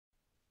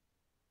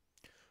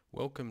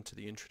Welcome to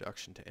the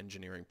Introduction to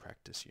Engineering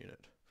Practice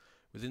unit.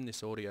 Within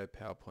this audio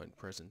PowerPoint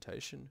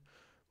presentation,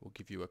 we'll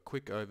give you a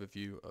quick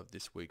overview of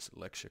this week's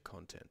lecture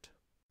content.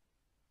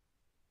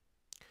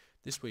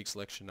 This week's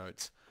lecture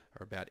notes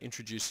are about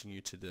introducing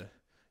you to the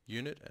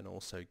unit and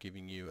also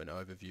giving you an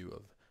overview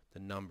of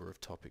the number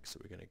of topics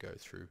that we're going to go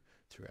through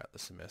throughout the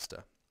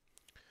semester.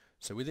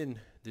 So within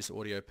this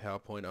audio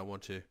PowerPoint, I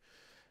want to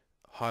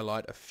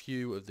highlight a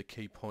few of the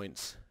key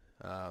points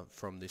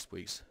from this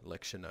week's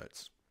lecture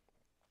notes.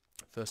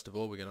 First of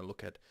all, we're going to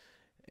look at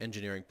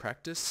engineering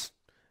practice.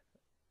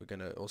 We're going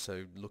to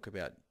also look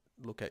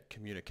at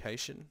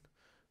communication.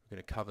 We're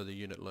going to cover the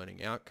unit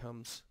learning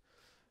outcomes,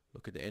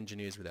 look at the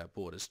Engineers Without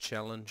Borders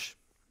challenge,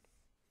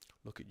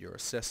 look at your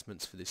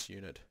assessments for this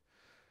unit,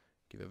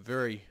 give a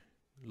very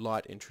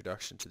light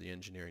introduction to the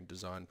engineering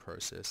design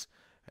process,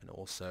 and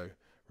also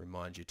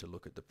remind you to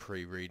look at the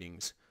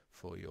pre-readings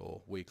for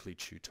your weekly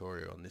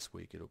tutorial. And this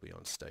week it'll be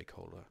on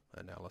stakeholder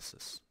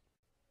analysis.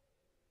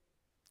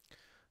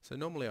 So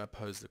normally I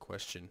pose the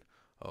question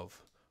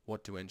of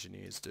what do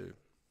engineers do?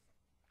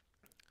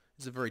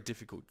 It's a very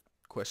difficult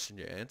question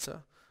to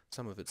answer.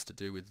 Some of it's to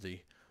do with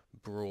the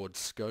broad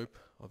scope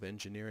of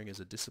engineering as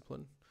a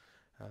discipline.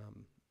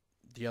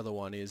 The other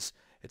one is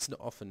it's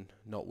often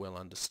not well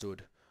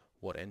understood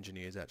what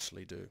engineers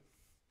actually do.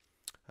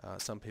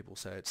 Some people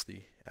say it's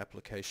the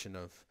application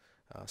of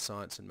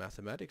science and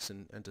mathematics,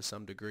 and to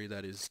some degree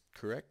that is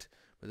correct,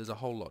 but there's a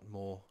whole lot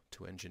more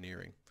to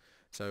engineering.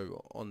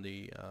 So on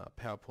the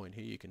PowerPoint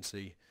here you can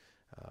see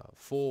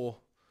 4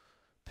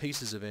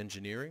 pieces of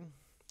engineering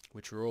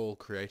which were all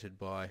created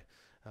by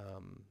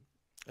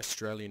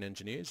Australian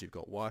engineers. You've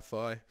got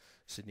Wi-Fi,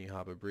 Sydney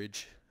Harbour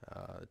Bridge,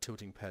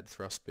 tilting pad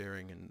thrust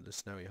bearing, and the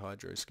Snowy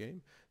Hydro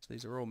scheme. So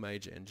these are all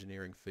major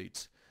engineering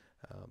feats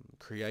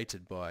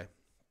created by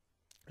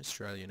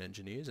Australian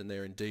engineers, and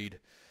they're indeed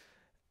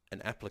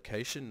an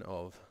application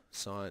of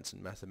science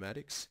and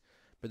mathematics.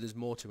 But there's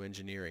more to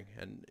engineering,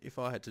 and if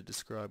I had to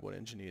describe what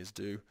engineers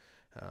do,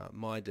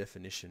 my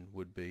definition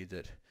would be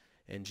that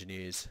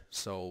engineers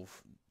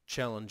solve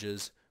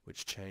challenges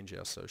which change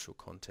our social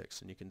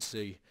context. And you can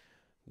see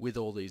with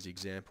all these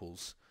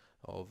examples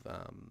of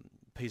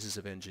pieces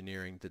of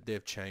engineering that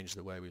they've changed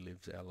the way we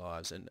live our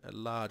lives, and a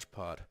large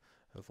part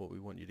of what we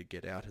want you to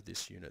get out of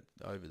this unit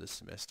over the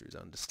semester is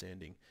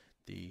understanding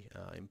the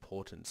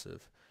importance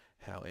of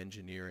how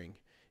engineering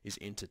is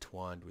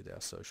intertwined with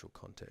our social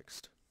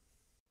context.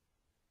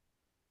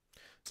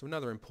 So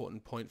another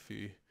important point for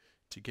you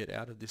to get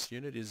out of this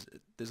unit is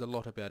there's a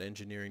lot about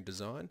engineering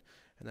design,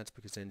 and that's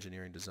because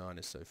engineering design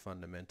is so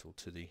fundamental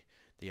to the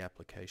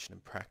application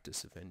and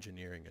practice of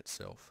engineering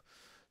itself.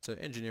 So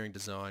engineering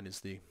design is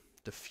the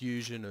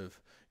fusion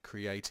of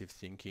creative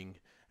thinking,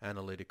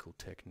 analytical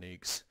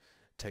techniques,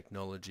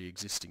 technology,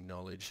 existing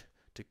knowledge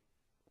to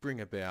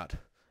bring about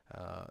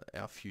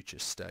our future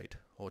state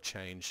or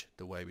change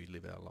the way we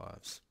live our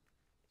lives.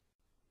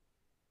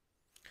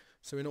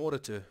 So in order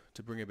to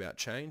bring about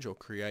change or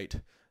create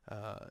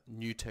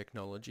new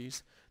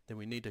technologies, then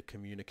we need to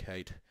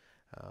communicate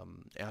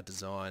our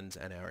designs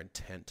and our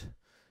intent.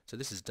 So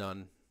this is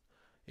done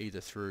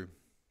either through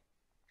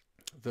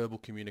verbal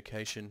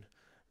communication,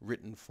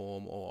 written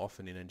form, or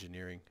often in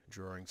engineering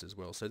drawings as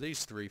well. So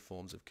these 3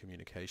 forms of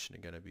communication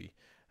are going to be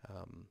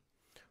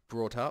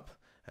brought up,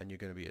 and you're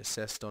going to be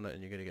assessed on it,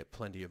 and you're going to get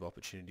plenty of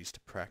opportunities to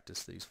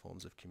practice these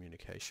forms of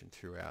communication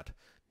throughout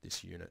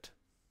this unit.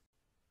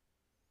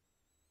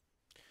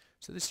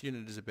 So this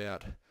unit is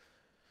about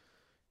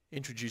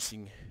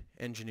introducing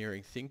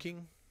engineering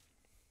thinking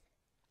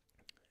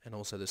and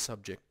also the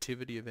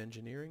subjectivity of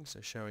engineering, so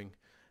showing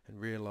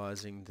and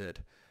realizing that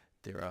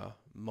there are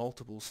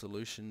multiple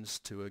solutions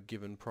to a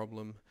given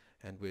problem,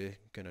 and we're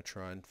going to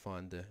try and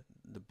find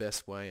the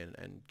best way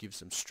and give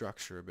some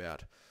structure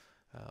about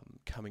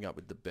coming up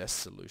with the best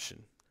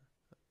solution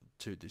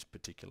to this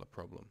particular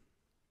problem.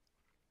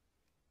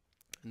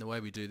 And the way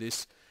we do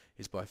this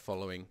is by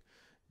following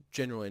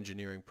general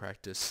engineering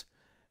practice,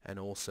 and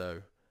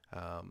also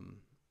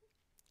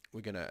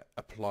we're going to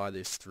apply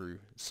this through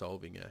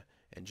solving an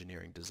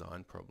engineering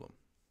design problem.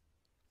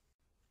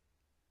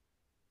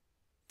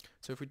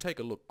 So if we take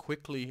a look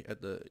quickly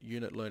at the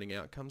unit learning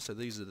outcomes, so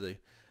these are the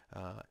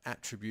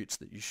attributes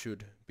that you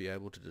should be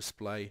able to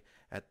display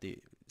at the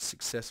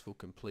successful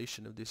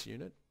completion of this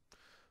unit.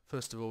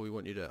 First of all, we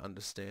want you to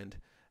understand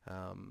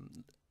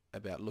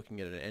about looking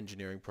at an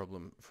engineering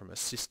problem from a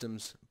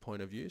systems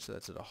point of view, so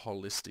that's at a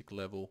holistic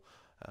level,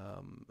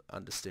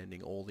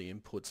 understanding all the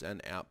inputs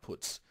and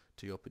outputs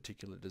to your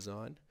particular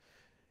design.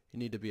 You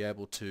need to be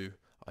able to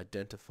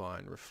identify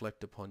and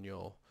reflect upon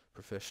your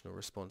professional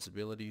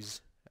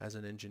responsibilities as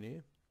an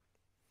engineer.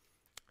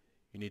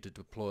 You need to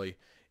deploy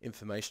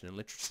information and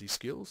literacy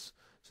skills,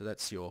 so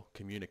that's your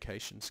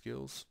communication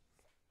skills.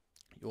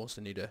 You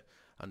also need to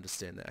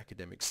understand the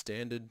academic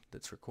standard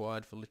that's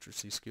required for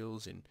literacy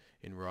skills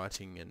in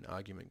writing and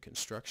argument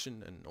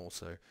construction, and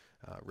also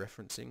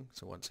referencing,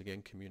 so once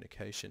again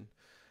communication.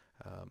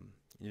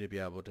 You need to be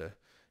able to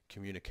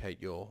communicate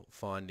your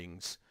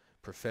findings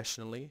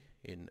professionally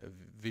in a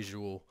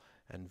visual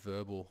and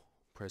verbal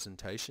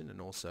presentation,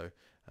 and also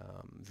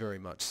very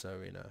much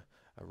so in a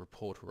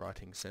report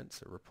writing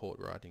sense. Report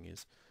writing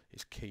is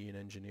key in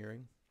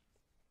engineering.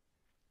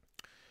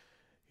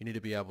 You need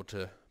to be able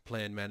to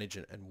plan, manage,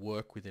 and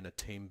work within a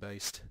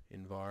team-based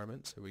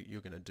environment. So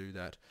you're going to do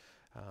that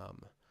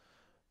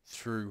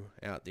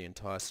throughout the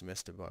entire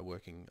semester by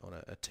working on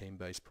a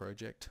team-based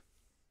project.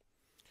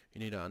 You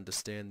need to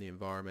understand the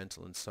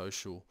environmental and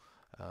social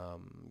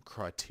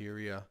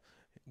criteria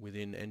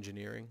within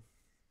engineering.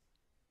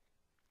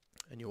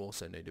 And you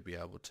also need to be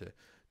able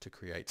to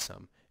create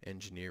some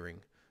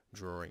engineering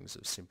drawings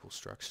of simple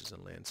structures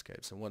and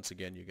landscapes. And once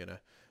again, you're going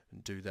to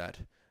do that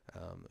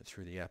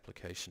through the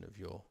application of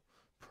your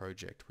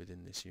project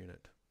within this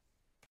unit.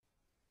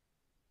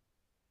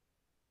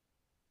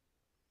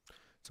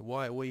 So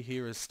why are we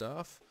here as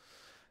staff?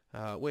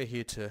 We're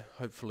here to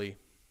hopefully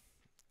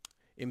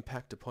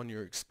impact upon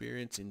your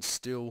experience,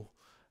 instill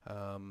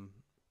our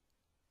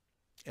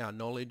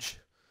knowledge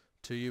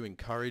to you,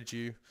 encourage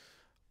you,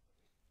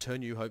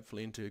 turn you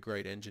hopefully into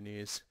great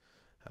engineers.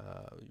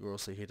 You're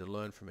also here to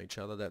learn from each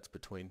other. That's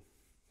between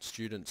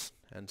students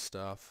and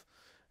staff,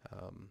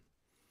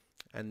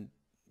 and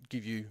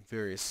give you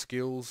various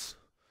skills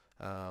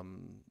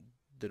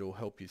that will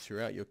help you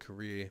throughout your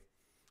career,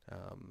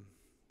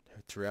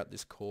 throughout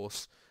this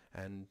course,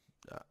 and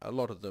a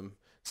lot of them,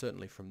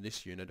 certainly from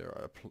this unit,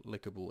 are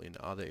applicable in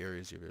other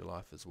areas of your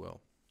life as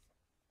well.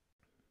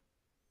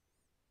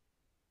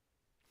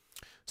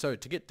 So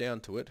to get down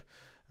to it,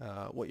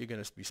 what you're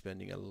going to be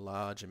spending a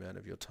large amount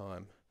of your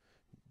time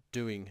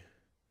doing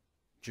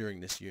during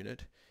this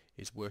unit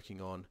is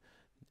working on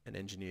an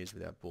Engineers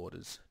Without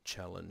Borders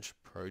Challenge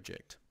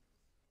project.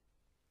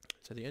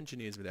 So the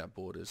Engineers Without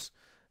Borders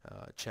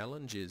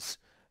Challenge is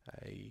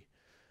a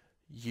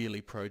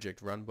yearly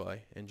project run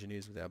by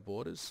Engineers Without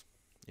Borders.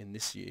 In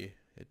this year,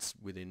 it's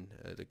within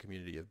the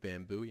community of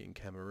Bambui in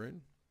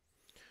Cameroon.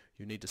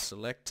 You need to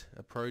select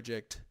a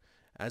project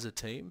as a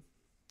team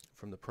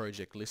from the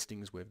project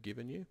listings we've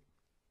given you.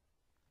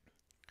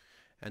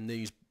 And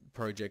these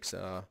projects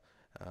are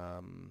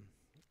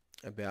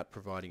about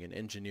providing an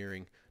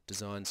engineering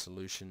design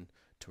solution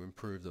to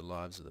improve the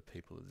lives of the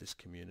people of this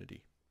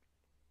community.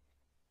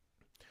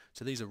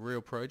 So these are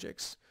real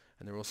projects,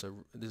 and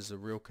this is a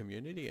real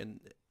community, and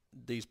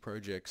these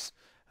projects,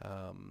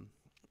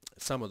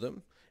 some of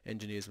them,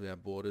 Engineers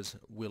Without Borders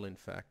will in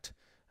fact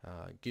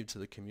give to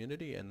the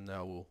community, and they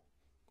will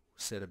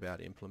set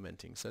about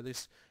implementing. So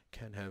this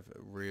can have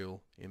a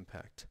real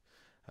impact.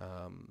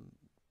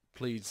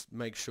 Please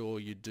make sure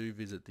you do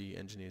visit the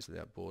Engineers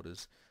Without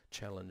Borders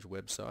Challenge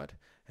website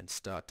and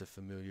start to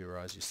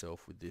familiarise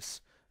yourself with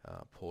this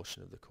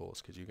portion of the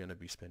course, because you're going to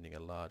be spending a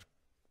large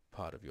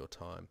part of your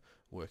time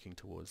working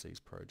towards these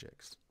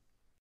projects.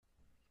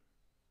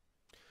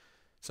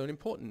 So an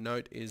important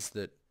note is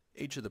that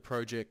each of the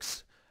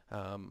projects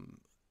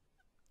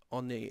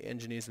on the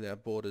Engineers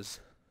Without Borders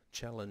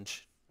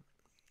Challenge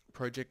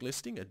project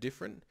listing are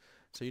different.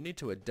 So you need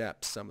to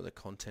adapt some of the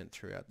content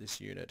throughout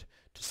this unit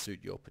to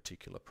suit your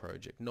particular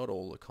project. Not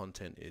all the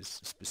content is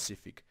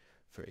specific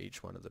for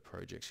each one of the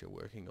projects you're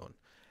working on.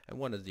 And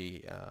one of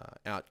the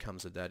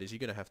outcomes of that is you're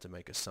going to have to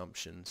make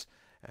assumptions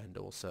and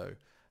also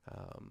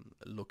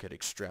look at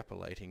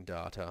extrapolating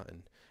data,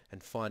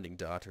 and finding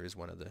data is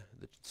one of the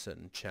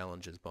certain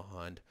challenges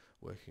behind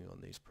working on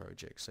these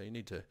projects. So you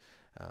need to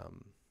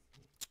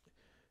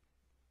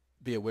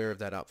be aware of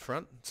that up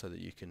front so that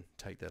you can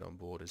take that on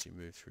board as you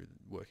move through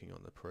working on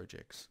the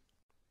projects.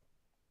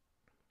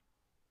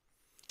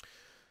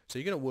 So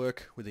you're going to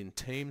work within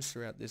teams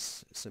throughout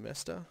this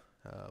semester.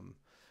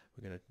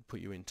 We're going to put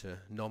you into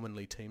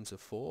nominally teams of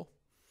 4.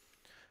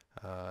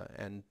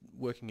 And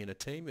working in a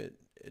team,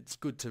 it's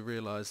good to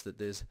realize that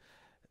there's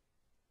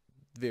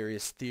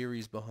various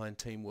theories behind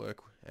teamwork,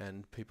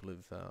 and people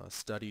have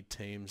studied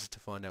teams to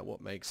find out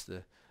what makes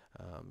the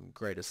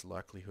greatest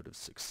likelihood of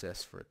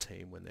success for a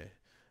team when they're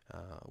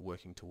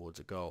working towards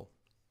a goal.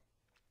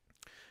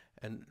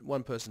 And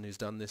one person who's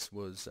done this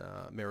was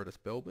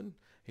Meredith Belbin.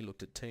 He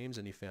looked at teams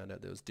and he found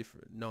out there was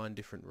 9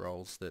 different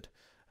roles that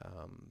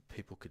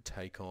people could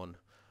take on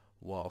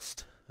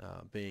whilst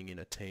being in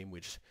a team,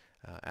 which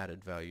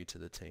added value to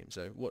the team.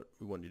 So what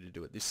we want you to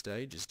do at this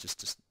stage is just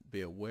to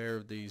be aware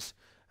of these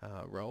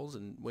roles,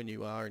 and when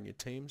you are in your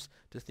teams,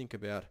 to think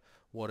about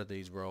what are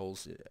these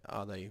roles,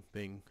 are they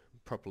being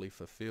properly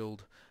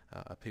fulfilled,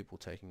 are people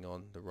taking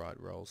on the right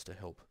roles to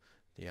help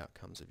the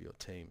outcomes of your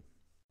team.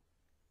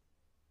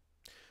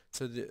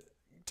 So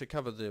to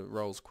cover the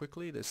roles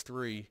quickly, there's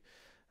 3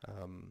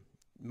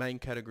 main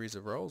categories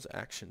of roles: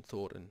 action,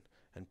 thought,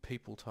 and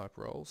people type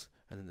roles,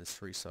 and then there's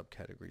 3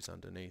 subcategories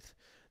underneath.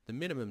 The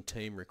minimum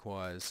team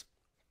requires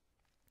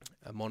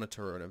a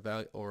monitor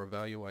or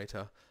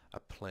evaluator, a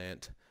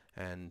plant,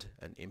 and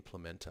an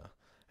implementer,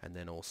 and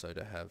then also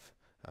to have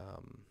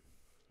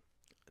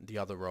the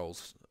other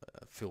roles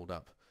filled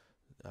up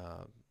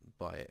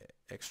by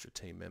extra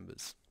team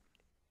members.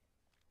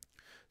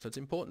 So it's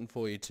important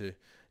for you to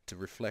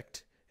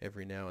reflect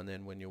every now and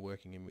then when you're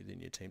working within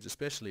your teams,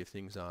 especially if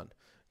things aren't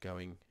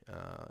going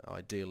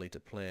ideally to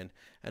plan,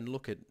 and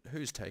look at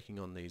who's taking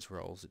on these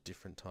roles at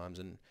different times,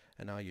 and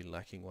are you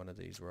lacking one of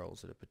these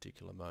roles at a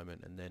particular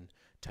moment, and then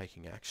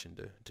taking action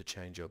to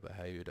change your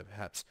behaviour to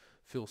perhaps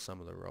fill some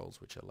of the roles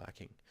which are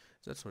lacking.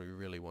 So that's what we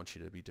really want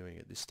you to be doing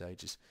at this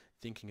stage, is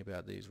thinking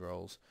about these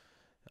roles.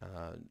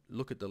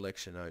 Look at the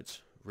lecture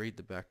notes, read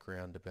the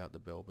background about the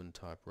Belbin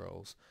type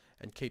roles,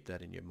 and keep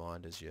that in your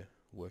mind as you're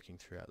working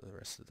throughout the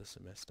rest of the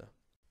semester.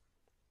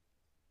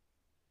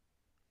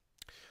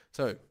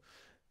 So,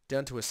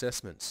 down to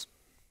assessments.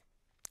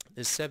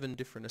 There's 7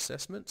 different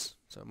assessments,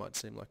 so it might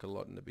seem like a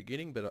lot in the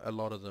beginning, but a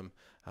lot of them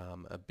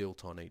are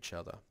built on each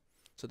other.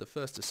 So the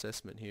first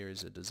assessment here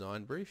is a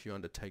design brief. You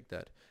undertake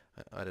that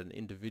at an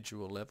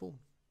individual level.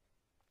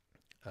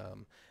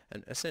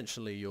 And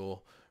essentially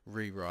you're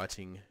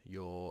rewriting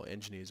your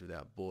Engineers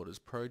Without Borders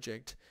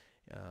project,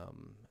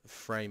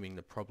 framing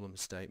the problem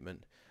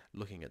statement,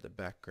 looking at the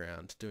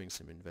background, doing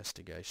some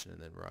investigation, and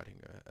then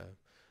writing a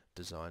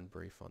design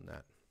brief on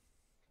that.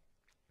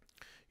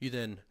 You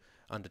then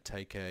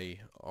undertake a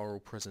oral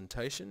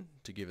presentation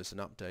to give us an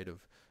update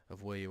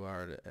of where you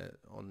are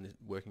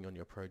working on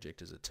your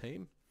project as a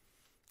team.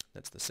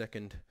 That's the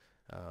second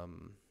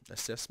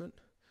assessment.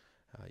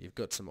 You've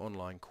got some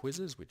online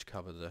quizzes which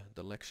cover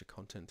the lecture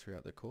content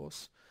throughout the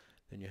course.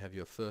 Then you have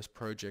your first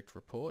project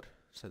report,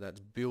 so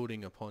that's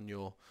building upon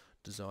your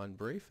design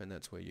brief, and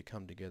that's where you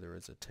come together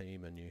as a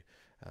team and you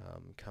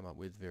come up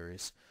with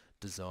various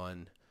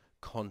design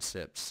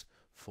concepts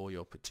for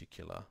your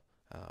particular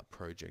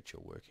project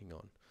you're working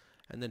on.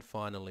 And then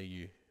finally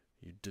you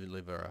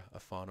deliver a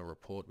final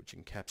report which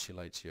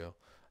encapsulates your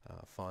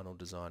final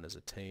design as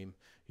a team.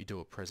 You do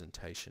a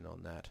presentation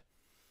on that.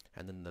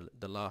 And then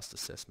the last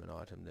assessment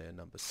item there,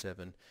 number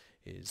 7,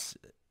 is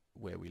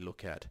where we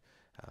look at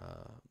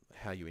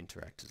how you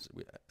interact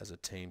as a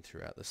team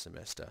throughout the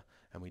semester,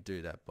 and we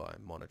do that by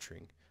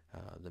monitoring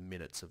the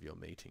minutes of your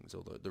meetings,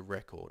 or the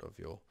record of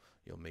your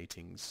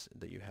meetings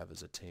that you have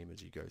as a team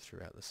as you go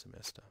throughout the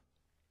semester.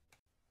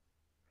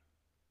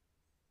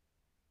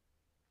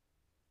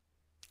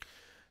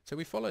 So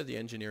we follow the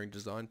engineering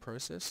design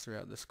process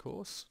throughout this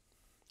course,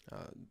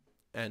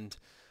 and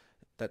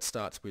that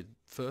starts with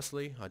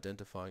firstly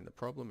identifying the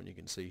problem, and you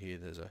can see here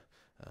there's a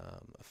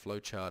flow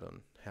chart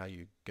on how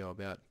you go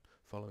about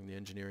following the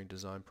engineering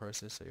design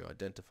process. So you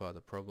identify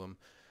the problem,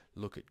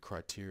 look at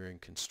criteria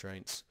and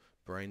constraints,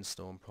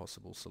 brainstorm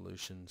possible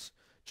solutions,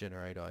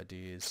 generate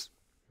ideas,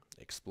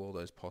 explore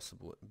those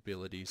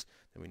possibilities.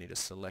 Then we need to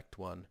select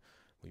one,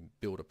 we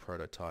build a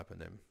prototype,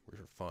 and then we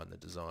refine the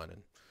design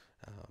and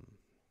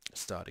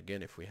start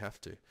again if we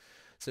have to.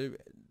 So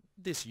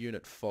this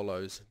unit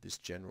follows this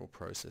general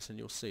process, and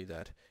you'll see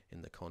that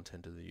in the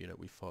content of the unit.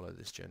 We follow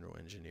this general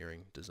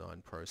engineering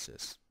design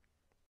process.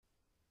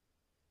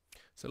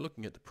 So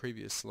looking at the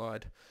previous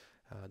slide,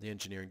 the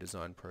engineering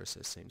design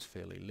process seems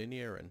fairly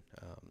linear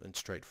and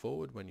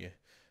straightforward when you're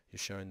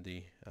shown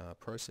the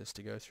process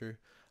to go through.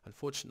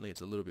 Unfortunately,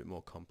 it's a little bit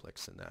more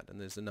complex than that, and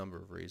there's a number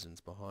of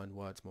reasons behind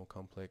why it's more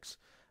complex.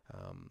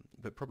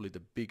 But probably the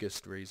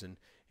biggest reason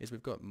is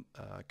we've got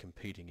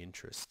competing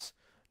interests.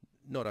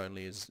 Not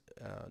only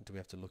do we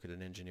have to look at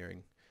an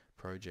engineering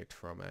project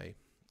from a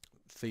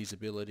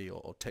feasibility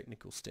or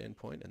technical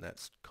standpoint, and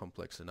that's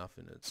complex enough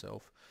in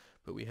itself,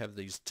 but we have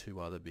these 2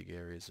 other big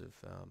areas of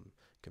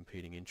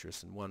competing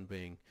interests, and one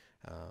being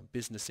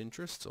business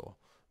interests, or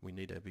we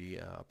need to be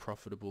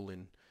profitable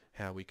in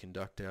how we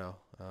conduct our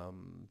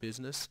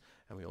business,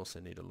 and we also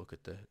need to look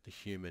at the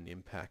human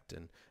impact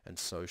and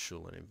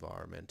social and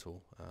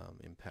environmental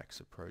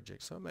impacts of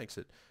projects. So it makes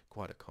it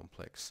quite a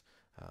complex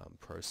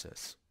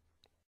process.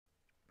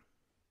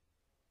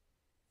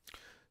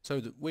 So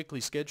the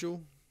weekly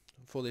schedule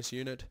for this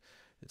unit,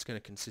 it's going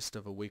to consist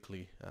of a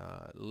weekly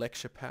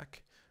lecture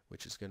pack,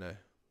 which is going to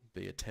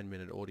be a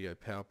 10-minute audio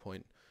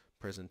PowerPoint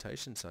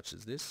presentation such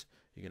as this.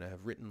 You're going to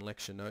have written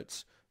lecture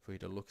notes for you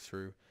to look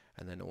through,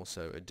 and then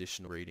also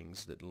additional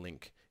readings that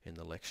link in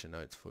the lecture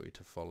notes for you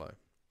to follow.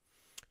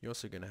 You're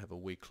also going to have a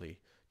weekly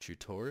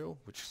tutorial,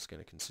 which is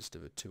going to consist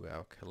of a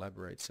 2-hour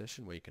Collaborate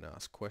session where you can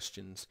ask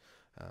questions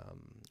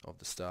of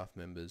the staff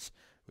members.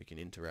 We can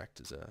interact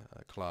as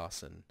a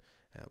class and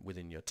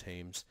within your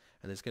teams,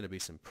 and there's going to be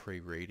some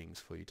pre-readings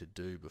for you to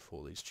do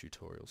before these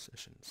tutorial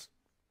sessions.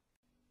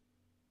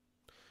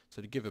 So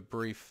to give a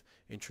brief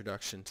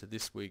introduction to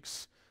this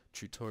week's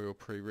tutorial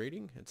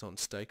pre-reading, it's on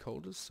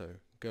stakeholders, so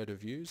go to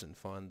views and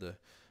find the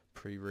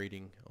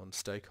pre-reading on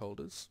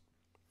stakeholders.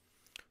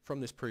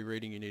 From this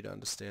pre-reading, you need to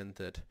understand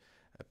that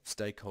a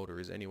stakeholder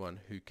is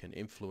anyone who can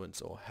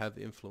influence or have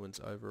influence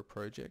over a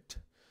project.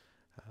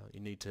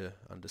 You need to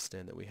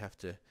understand that we have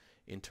to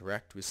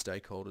interact with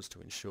stakeholders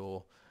to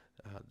ensure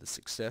the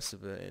success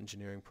of an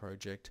engineering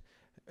project,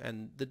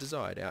 and the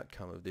desired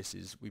outcome of this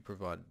is we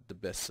provide the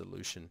best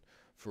solution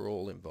for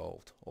all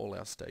involved. All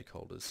our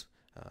stakeholders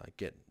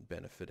get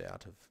benefit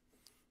out of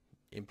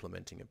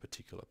implementing a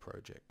particular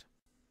project.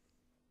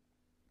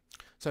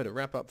 So to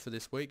wrap up for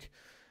this week,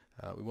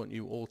 we want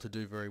you all to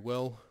do very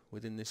well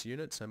within this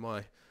unit. So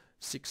my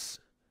 6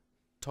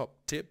 top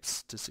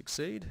tips to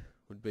succeed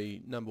would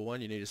be: number 1,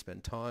 you need to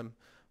spend time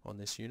on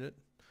this unit.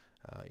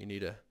 You need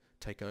to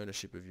take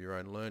ownership of your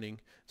own learning,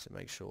 so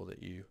make sure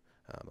that you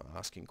are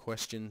asking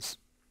questions.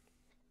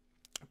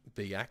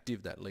 Be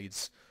active. That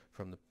leads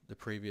from the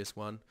previous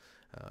one.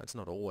 It's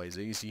not always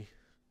easy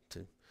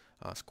to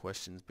ask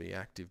questions, be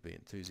active, be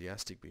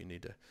enthusiastic, but you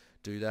need to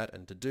do that,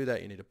 and to do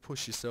that you need to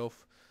push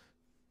yourself,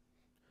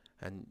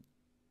 and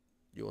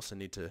you also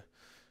need to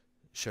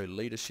show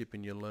leadership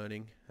in your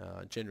learning.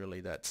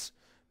 Generally that's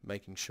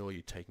making sure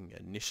you're taking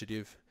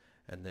initiative,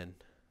 and then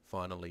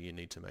finally you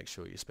need to make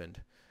sure you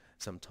spend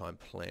some time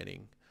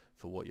planning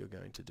for what you're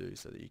going to do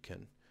so that you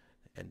can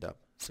end up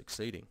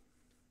succeeding.